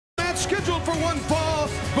scheduled for one fall.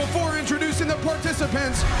 Before introducing the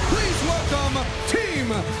participants, please welcome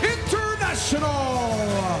Team International.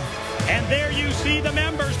 And there you see the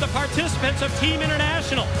members, the participants of Team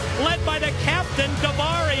International, led by the captain,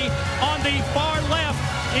 Davari, on the far left.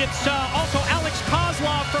 It's also Alex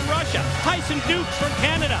Kozlov from Russia, Tyson Dukes from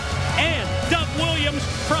Canada, and Doug Williams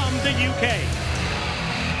from the UK.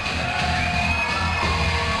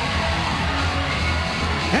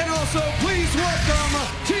 And also, please welcome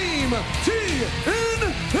Team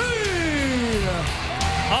TNA.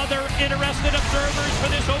 Other interested observers for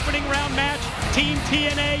this opening round match, Team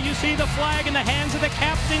TNA, you see the flag in the hands of the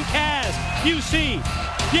captain, Kaz. You see,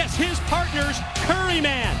 yes, his partners,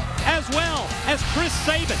 Curryman, as well as Chris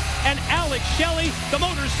Sabin and Alex Shelley, the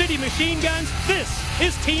Motor City Machine Guns. This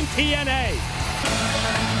is Team TNA.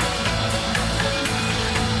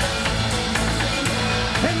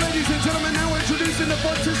 And ladies and gentlemen, now introducing the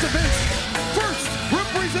participants. First,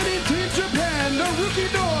 representing Team Japan, Naruki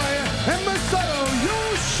and Masato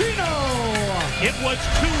Yoshino. It was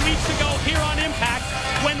 2 weeks ago here on Impact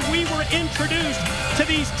when we were introduced to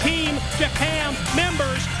these Team Japan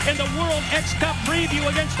members in the World X Cup preview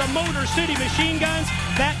against the Motor City Machine Guns.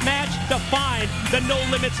 That match defined the No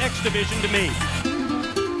Limits X Division to me.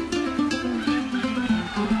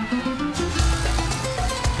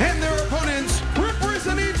 And their opponents,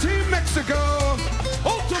 representing Team Mexico,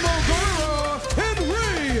 Último, Guerrero, and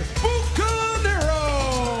Bucanero.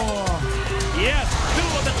 Yes, two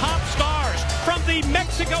of the top stars from the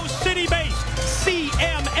Mexico City-based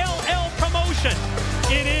CMLL promotion.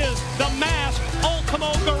 It is the masked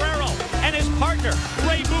Último Guerrero and his partner,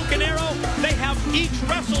 Bucanero. They have each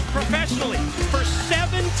wrestled professionally for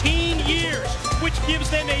 17 years, which gives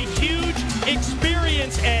them a huge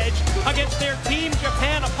experience edge against their Team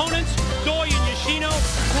Japan opponents, Doi and Yoshino,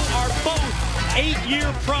 who are both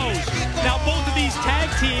 8-year pros. Now, both of these tag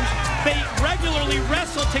teams, they regularly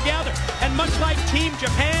wrestle together. And much like Team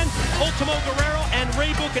Japan, Último Guerrero and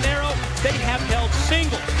Bucanero, they have held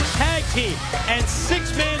singles, tag team, and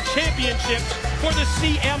 6-man championships for the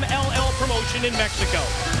CMLL promotion in Mexico.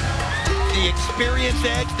 The experience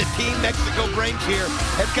edge that Team Mexico brings here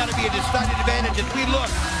has got to be a decided advantage as we look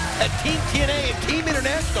at Team TNA and Team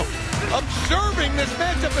International observing this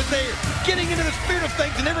matchup as they're getting into the spirit of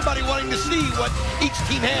things and everybody wanting to see what each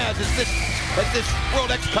team has as this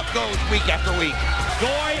World X Cup goes week after week.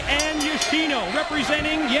 Doi and Yoshino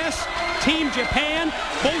representing, yes, Team Japan,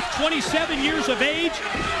 both 27 years of age.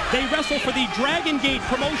 They wrestle for the Dragon Gate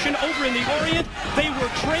promotion over in the Orient. They were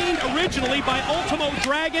trained originally by Ultimo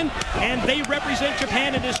Dragon, and they represent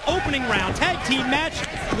Japan in this opening round tag team match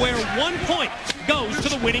where 1 point goes to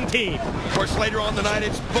the winning team. Of course, later on the night,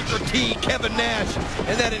 it's Booker T, Kevin Nash,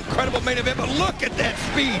 and that incredible main event. But look at that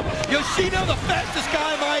speed. Yoshino, the fastest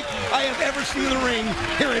guy, Mike, I have ever seen in the ring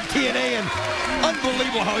here at TNA, and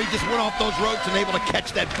unbelievable how he just went off those ropes and able to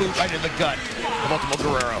catch that boot right in the gut of Último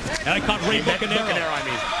Guerrero. And I caught Bucanero.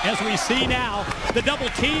 As we see now, the double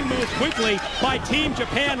team moves quickly by Team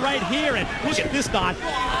Japan right here. And look at this, Don.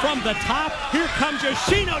 From the top, here comes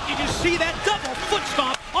Yoshino. Did you see that double foot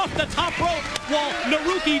stomp off the top rope while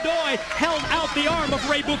Naruki Doi held out the arm of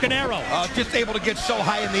Bucanero? Just able to get so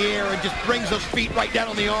high in the air and just brings those feet right down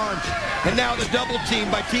on the arms. And now the double team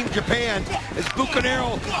by Team Japan as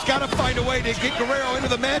Bucanero's got to find a way to get Guerrero into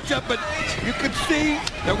the matchup, but you can see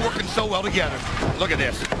they're working so well together. Look at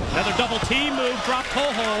this. Another double team move, drop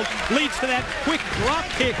toe hold, leads to that quick drop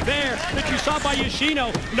kick there that you saw by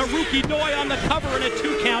Yoshino. Naruki Doi on the cover and a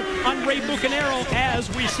 2 count on Bucanero as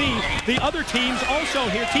we see the other teams also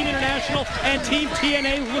here, Team International and Team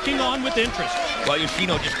TNA looking on with interest. Well,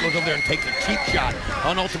 Yoshino just goes over there and takes a cheap shot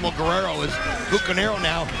on Último Guerrero as Bucanero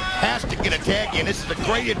now has to get a tag in. This is a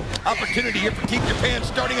great opportunity here for Team Japan,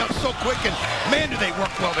 starting out so quick, and man, do they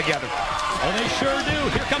work well together. Oh, they sure do.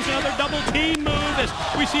 Here comes another double team move as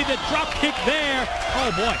we see the drop kick there.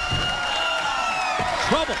 Oh, boy.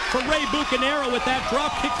 Trouble for Bucanero with that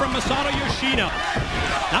drop kick from Masato Yoshino.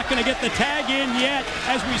 Not going to get the tag in yet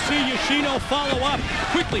as we see Yoshino follow up.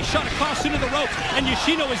 Quickly shot across into the ropes, and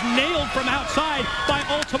Yoshino is nailed from outside by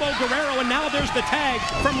Último Guerrero, and now there's the tag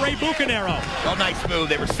from Bucanero. Oh, nice move.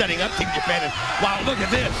 They were setting up Team Japan, and wow, look at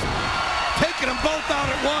this. Taking them both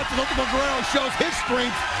out at once, and Último Guerrero shows his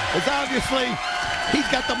strength as obviously He's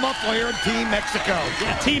got the muscle here in Team Mexico.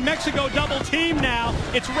 Yeah, Team Mexico double team now.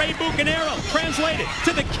 It's Rey Bucanero, translated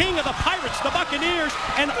to the king of the Pirates, the Buccaneers,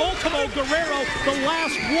 and Último Guerrero, the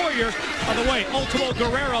last warrior. By the way, Último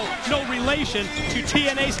Guerrero, no relation to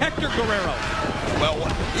TNA's Hector Guerrero. Well,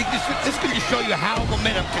 this can just show you how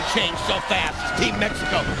momentum can change so fast. Team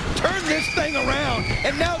Mexico turn this thing around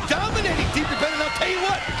and now dominating Team Japan. And I'll tell you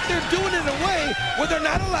what, they're doing it in a way where they're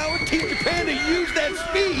not allowing Team Japan to use that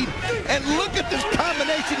speed. And look at this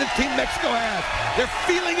combination that Team Mexico has. They're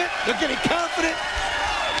feeling it. They're getting confident.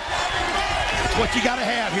 It's what you got to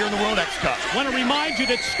have here in the World X Cup. Want to remind you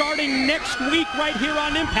that starting next week right here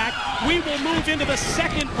on Impact, we will move into the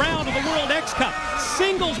second round of the World X Cup.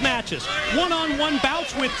 Singles matches, one-on-one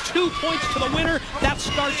bouts with 2 points to the winner. That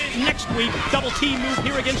starts next week. Double team move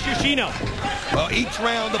here against Yoshino. Well, each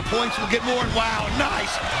round the points will get more, and wow,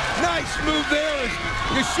 nice move there. As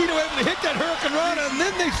Yoshino able to hit that Hurricane Rana, and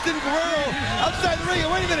then they send Guerrero outside the ring.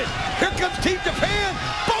 Wait a minute, here comes Team Japan.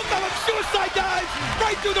 Both of them suicide dives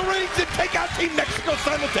right through the rings and take out Team Mexico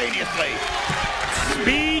simultaneously.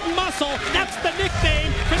 Speed muscle, that's the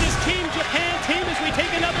nickname for this Team Japan team as we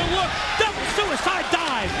take another look. Double suicide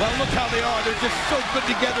dive. Well, look how they are. They're just so good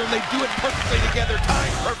together, and they do it perfectly together,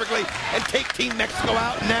 timed perfectly, and take Team Mexico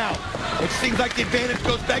out now. It seems like the advantage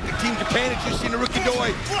goes back to Team Japan. As you see Naruki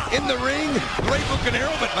Doi in the ring. Great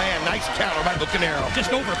Bucanero, but man, nice counter by Bucanero.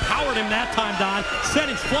 Just overpowered him that time, Don.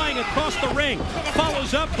 Settings flying across the ring.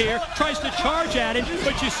 Follows up here, tries to charge at him,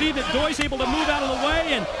 but you see that Doi's able to move out of the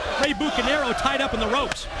way, and Rey Bucanero tied up in the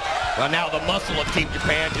ropes. Well, now the muscle of Team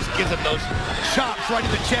Japan just gives him those chops right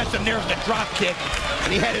in the chest, and there's the drop kick.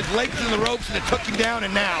 And he had his legs in the ropes, and it took him down,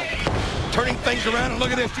 and now turning things around, and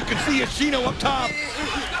look at this. You can see Yoshino up top.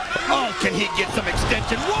 Oh, can he get some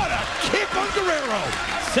extension? What a kick on Guerrero.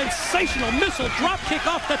 Sensational missile drop kick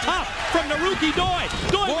off the top from Naruki Doi.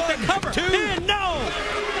 Doi with the cover. Two. And no!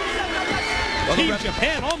 Well, Team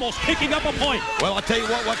Japan almost picking up a point. Well, I'll tell you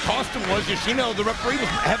what cost him was Yoshino, the referee, was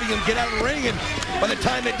having him get out of the ring, and by the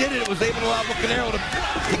time they did it, it was able to allow Bucanero to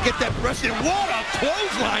get that rest in. What a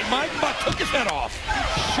clothesline, Mike! About took his head off.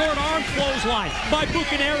 Short arm clothesline by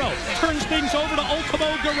Bucanero. Turns things over to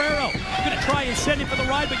Último Guerrero. Going to try and send him for the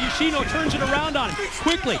ride, but Yoshino turns it around on him.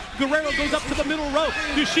 Quickly, Guerrero goes up to the middle rope.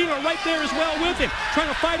 Yoshino right there as well with him, trying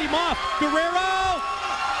to fight him off. Guerrero!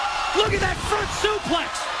 Look at that front suplex!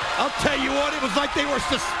 I'll tell you what, it was like they were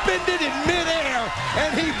suspended in midair,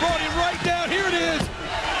 and he brought him right down. Here it is.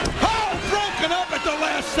 Oh, broken up at the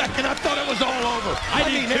last second. I thought it was all over. I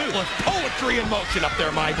mean, it was poetry in motion up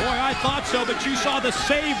there, Mike. Boy, I thought so, but you saw the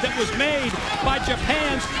save that was made by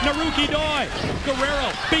Japan's Naruki Doi.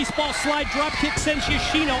 Guerrero, baseball slide drop kick sends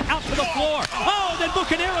Yoshino out to the floor. Oh, then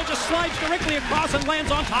Bucanero just slides directly across and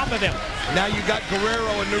lands on top of him. Now you got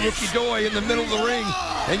Guerrero and Naruki Doi in the middle of the ring,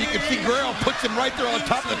 and you can see Guerrero puts him right there on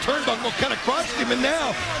top of the turnbuckle, kind of crushed him, and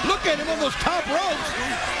now look at him on those top ropes,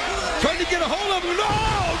 trying to get a hold of him.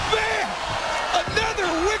 Oh, man! Another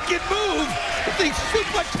wicked move. They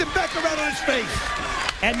suplexed him back around on his face.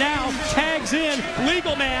 And now tags in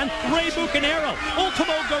legal man Rey Bucanero.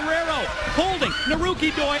 Último Guerrero holding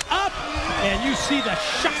Naruki Doi up. And you see the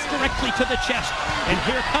shots directly to the chest. And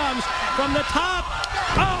here comes from the top.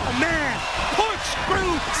 Oh, man.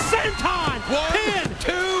 Corkscrew senton. One, pin.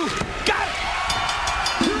 Two. Got it.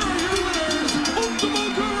 Here are your winners, Último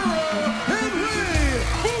Guerrero and Rey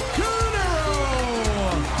Bucanero.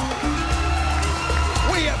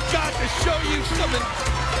 We have got to show you some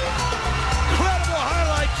incredible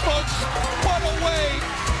highlights, folks. What a way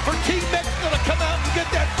for Team Mexico to come out and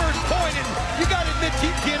get that first point. And you got to admit,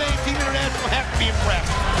 Team TNA and Team International have to be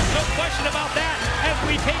impressed. No question about that as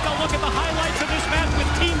we take a look at the highlights of this match with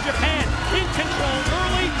Team Japan in control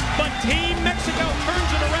early, but Team Mexico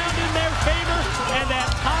turns it around in their favor, and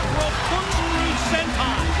that top rope corkscrew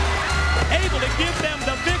senton able to give them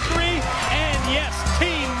the victory. And yes,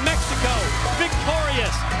 Team Mexico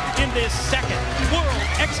victorious in this second World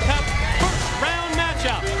X Cup first round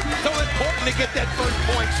matchup. So important to get that first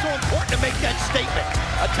point. So important to make that statement.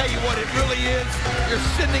 I'll tell you what, it really is. You're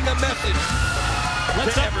sending a message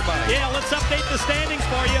to everybody. Yeah, let's update the standings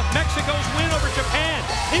for you. Mexico's win over Japan.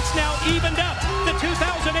 It's now evened up. The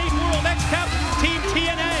 2008 World X Cup, Team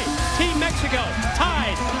TNA, Team Mexico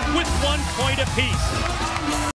tied with 1 point apiece.